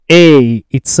Hey,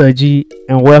 it's Sergi,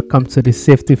 and welcome to the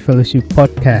Safety Fellowship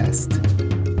Podcast.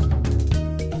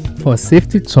 For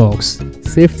safety talks,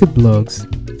 safety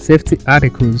blogs, safety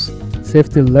articles,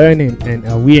 safety learning and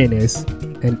awareness,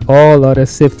 and all other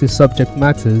safety subject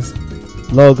matters,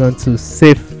 log on to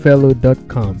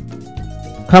safefellow.com.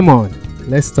 Come on,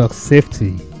 let's talk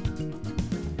safety.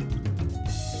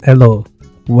 Hello,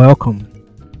 welcome.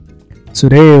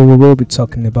 Today we will be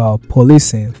talking about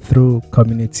policing through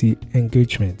community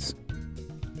engagement.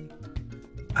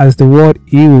 As the world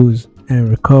heals and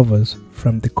recovers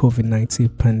from the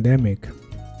COVID-19 pandemic,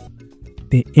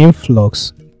 the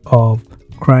influx of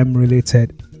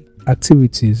crime-related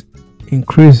activities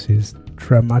increases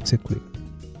dramatically.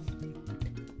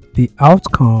 The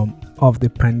outcome of the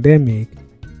pandemic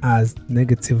has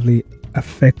negatively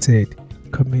affected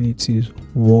communities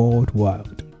worldwide.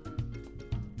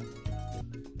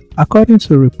 According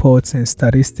to reports and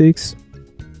statistics,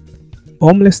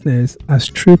 homelessness has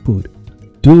tripled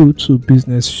due to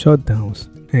business shutdowns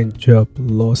and job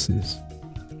losses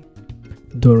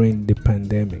during the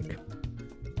pandemic.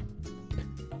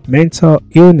 Mental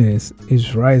illness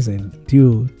is rising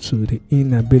due to the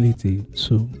inability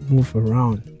to move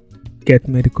around, get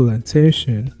medical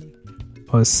attention,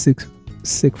 or seek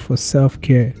for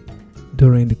self-care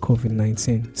during the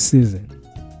COVID-19 season.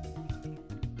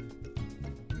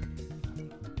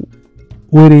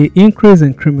 With the increase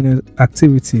in criminal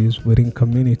activities within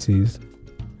communities,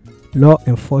 law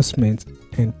enforcement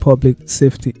and public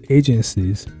safety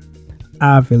agencies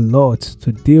have a lot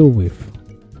to deal with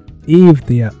if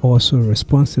they are also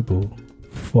responsible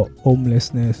for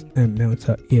homelessness and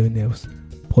mental illness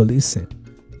policing.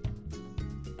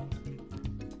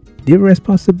 The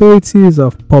responsibilities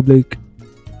of public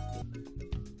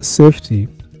safety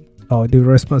or the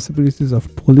responsibilities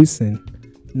of policing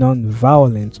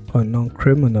non-violent or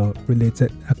non-criminal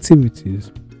related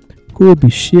activities could be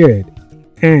shared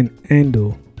and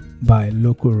handled by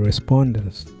local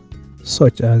responders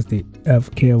such as the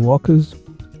healthcare workers,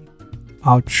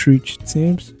 outreach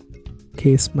teams,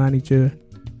 case manager,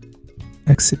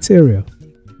 etc.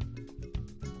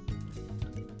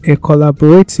 A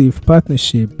collaborative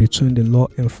partnership between the law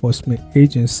enforcement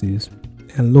agencies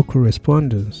and local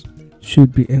responders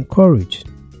should be encouraged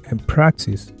and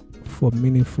practiced for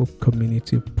meaningful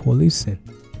community policing.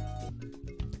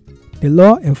 The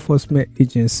law enforcement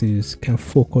agencies can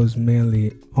focus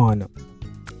mainly on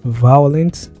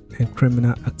violent and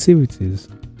criminal activities,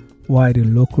 while the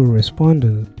local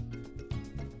responders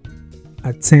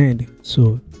attend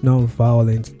to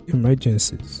non-violent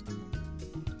emergencies.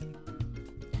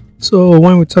 So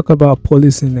when we talk about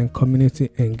policing and community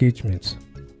engagement,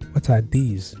 what are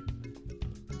these?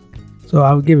 So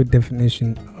I'll give a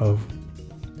definition of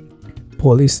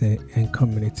policing and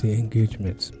community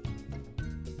engagement.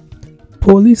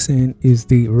 Policing is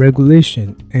the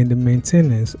regulation and the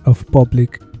maintenance of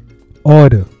public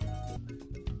order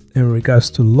in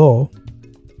regards to law,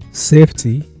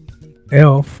 safety,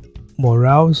 health,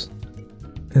 morals,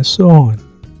 and so on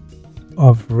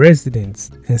of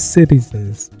residents and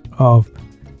citizens of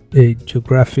a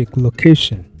geographic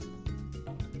location.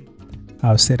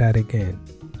 I'll say that again.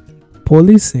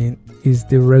 Policing is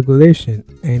the regulation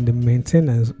and the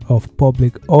maintenance of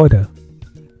public order,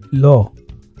 law,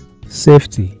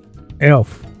 safety,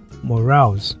 health,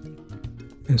 morals,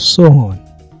 and so on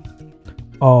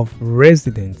of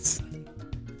residents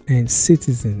and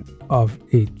citizens of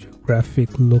a geographic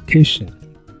location.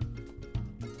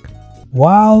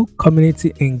 While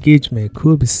community engagement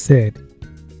could be said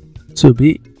to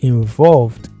be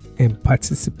involved and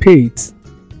participate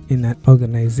in an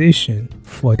organization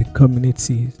for the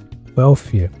community's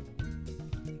welfare,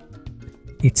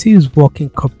 it is working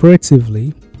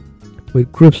cooperatively with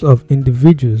groups of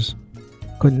individuals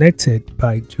connected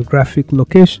by geographic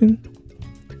location,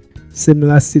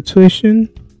 similar situation,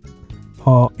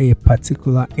 or a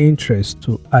particular interest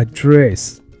to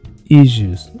address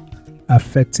issues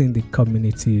affecting the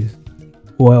community's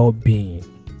well-being.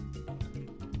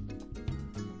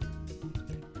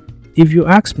 If you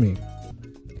ask me,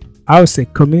 I would say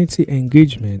community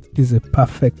engagement is a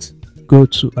perfect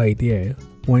go-to idea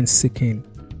when seeking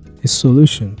a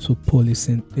solution to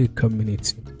policing a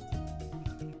community.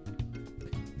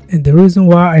 And the reason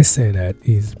why I say that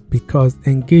is because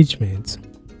engagement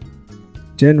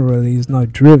generally is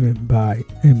not driven by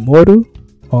a model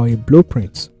or a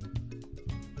blueprint.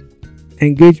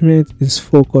 Engagement is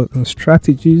focused on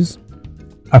strategies,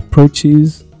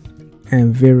 approaches,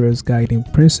 and various guiding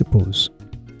principles.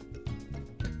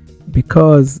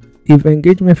 Because if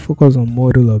engagement focuses on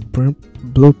model or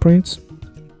blueprints,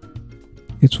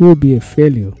 it will be a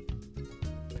failure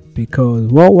because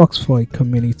what works for a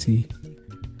community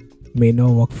may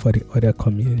not work for the other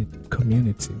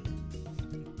community.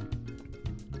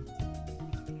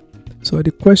 So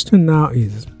the question now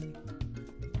is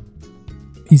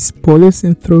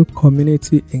policing through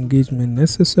community engagement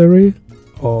necessary,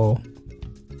 or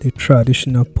the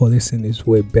traditional policing is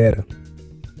way better?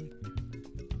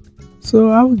 So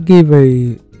I would give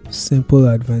a simple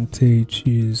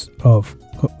advantages of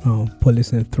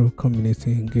policing through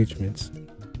community engagements.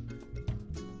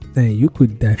 Then you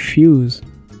could diffuse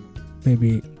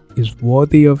maybe is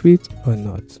worthy of it or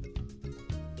not.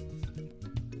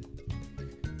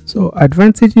 So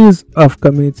advantages of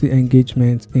community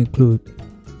engagement include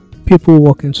people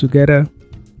working together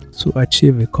to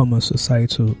achieve a common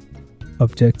societal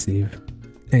objective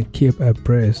and keep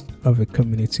abreast of a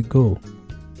community goal.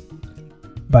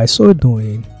 By so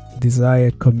doing,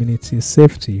 desired community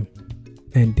safety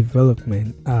and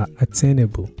development are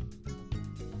attainable.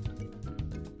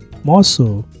 More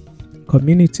so,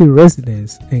 community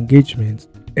residents' engagement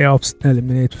helps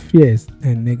eliminate fears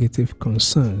and negative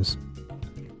concerns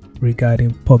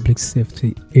regarding public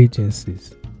safety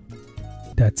agencies,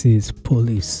 that is,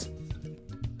 police.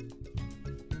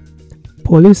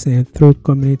 Policing through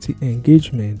community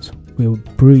engagement will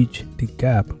bridge the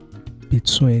gap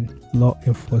between law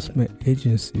enforcement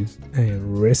agencies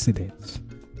and residents.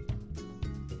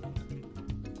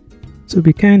 To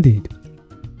be candid,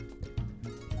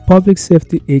 public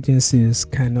safety agencies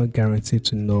cannot guarantee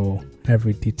to know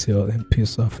every detail and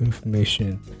piece of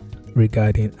information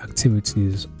regarding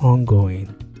activities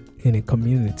ongoing in a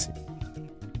community.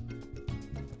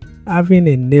 Having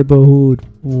a neighborhood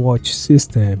watch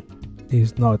system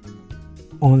is not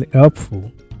only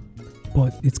helpful,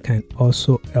 but it can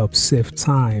also help save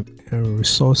time and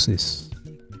resources.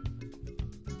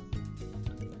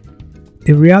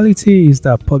 The reality is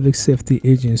that public safety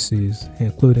agencies,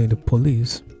 including the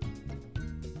police,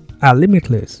 are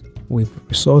limitless with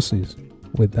resources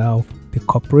without the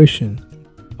cooperation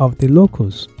of the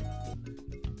locals.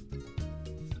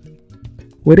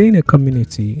 Within a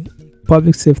community,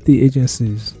 public safety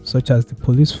agencies such as the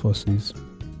police forces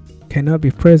cannot be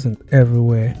present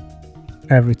everywhere,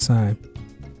 every time,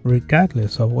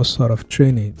 regardless of what sort of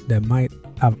training they might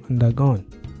have undergone.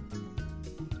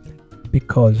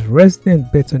 Because residents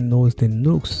better knows the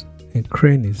nooks and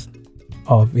crannies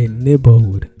of a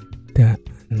neighborhood than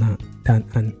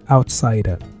an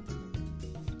outsider.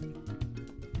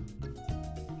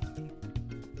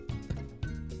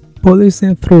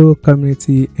 Policing through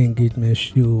community engagement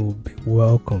should be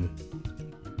welcome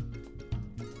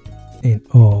in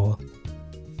all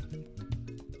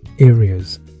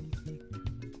areas.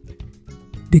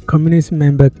 The community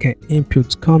member can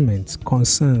input comments,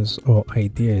 concerns, or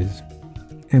ideas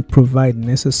and provide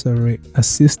necessary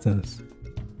assistance.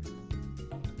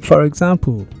 For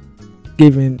example,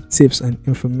 giving tips and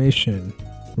information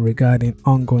regarding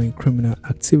ongoing criminal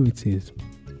activities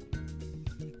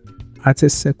at a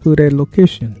secluded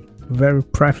location, very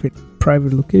private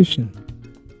location,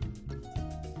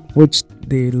 which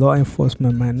the law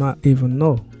enforcement might not even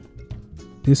know.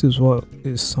 This is what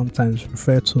is sometimes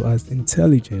referred to as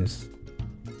intelligence.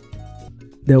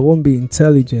 There won't be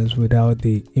intelligence without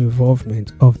the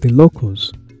involvement of the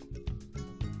locals.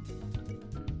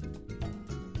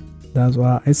 That's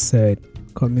why I said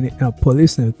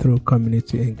policing through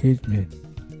community engagement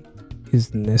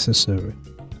is necessary.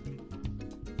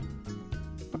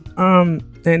 And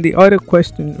the other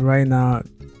question right now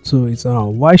too is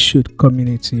why should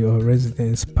community or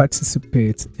residents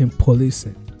participate in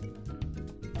policing?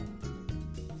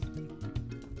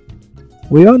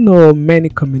 We all know many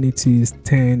communities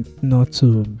tend not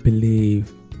to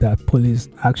believe that police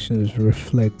actions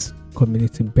reflect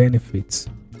community benefits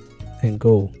and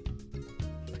goal,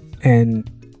 and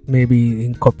maybe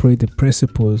incorporate the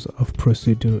principles of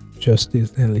procedure,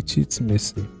 justice, and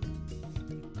legitimacy.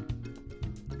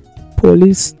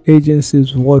 Police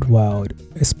agencies worldwide,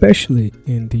 especially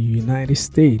in the United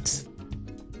States,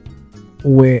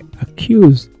 were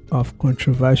accused of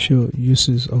controversial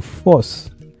uses of force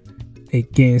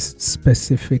against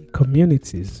specific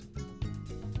communities.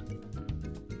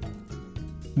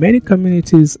 Many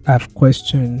communities have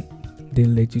questioned the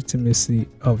legitimacy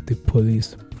of the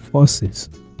police forces.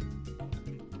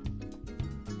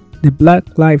 The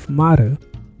Black Lives Matter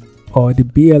or the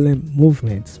BLM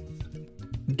movement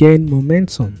gained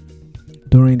momentum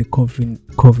during the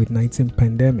COVID-19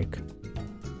 pandemic.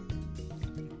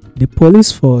 The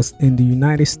police force in the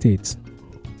United States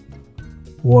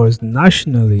was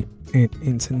nationally and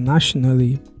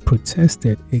internationally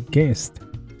protested against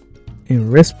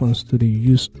in response to the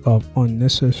use of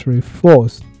unnecessary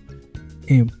force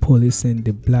in policing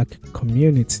the black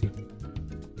community,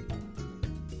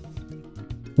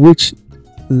 which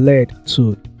led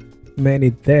to many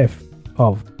deaths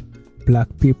of black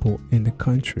people in the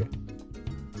country.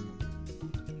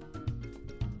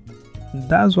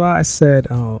 That's why I said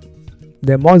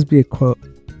there must be a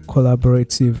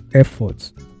collaborative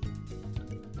effort,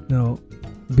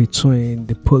 between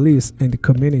the police and the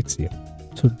community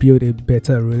to build a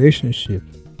better relationship.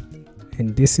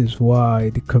 And this is why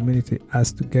the community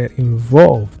has to get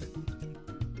involved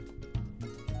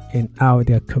in how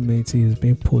their community is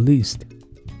being policed.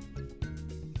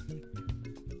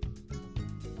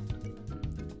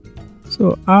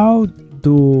 So how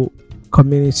do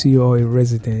community or a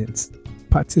resident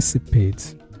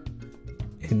participate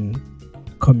in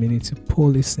community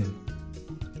policing?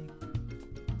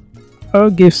 I'll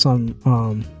give some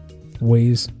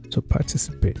ways to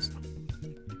participate.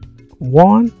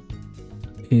 One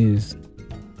is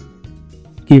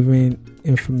giving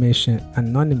information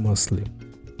anonymously.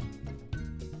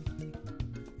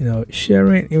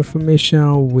 Sharing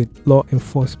information with law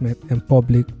enforcement and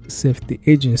public safety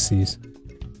agencies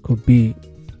could be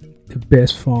the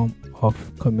best form of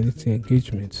community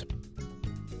engagement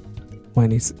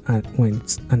when it's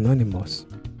anonymous.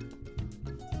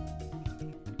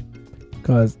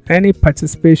 Because any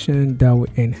participation that will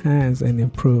enhance and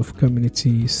improve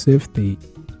community safety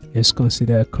is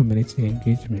considered community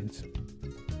engagement.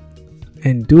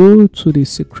 And due to the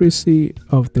secrecy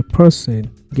of the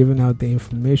person giving out the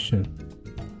information,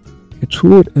 it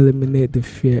would eliminate the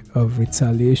fear of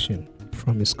retaliation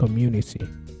from his community.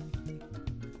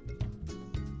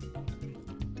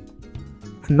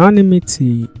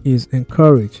 Anonymity is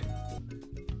encouraged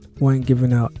when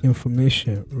giving out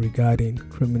information regarding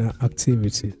criminal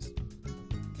activities,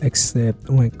 except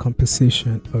when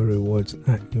compensation or rewards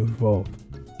are involved.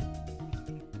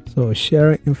 So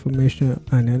sharing information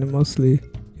anonymously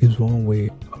is one way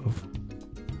of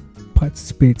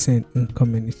participating in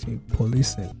community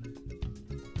policing.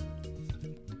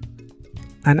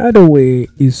 Another way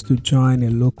is to join a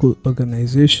local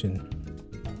organization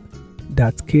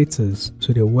that caters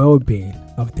to the well-being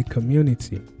of the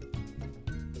community,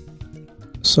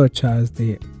 such as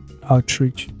the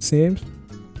outreach teams,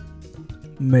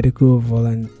 medical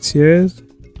volunteers,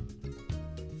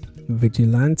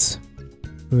 vigilante,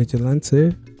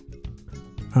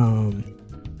 and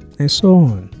so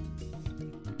on.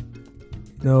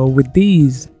 With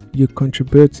these, you're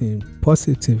contributing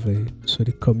positively to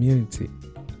the community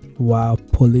while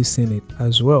policing it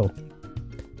as well.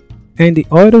 And the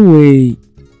other way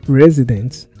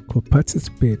residents could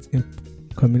participate in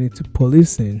community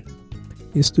policing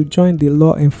is to join the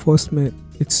law enforcement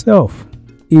itself.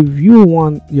 If you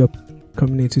want your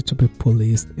community to be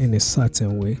policed in a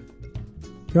certain way,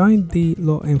 join the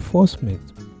law enforcement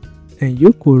and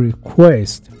you could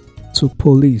request to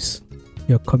police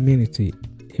your community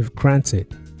if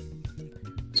granted.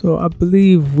 So I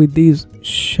believe with this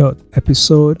short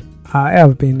episode, I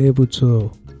have been able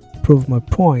to prove my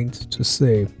point to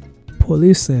say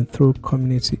policing through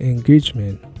community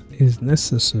engagement is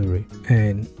necessary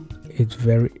and it's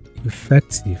very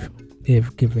effective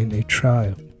if given a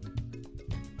trial.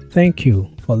 Thank you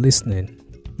for listening.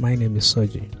 My name is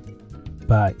Soji.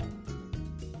 Bye.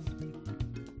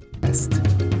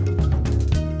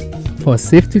 For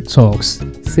safety talks,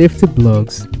 safety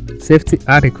blogs, safety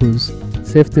articles,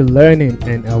 safety learning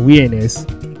and awareness,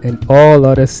 and all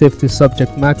other safety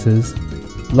subject matters,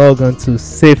 log on to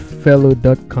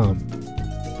safefellow.com.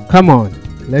 Come on,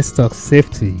 let's talk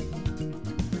safety.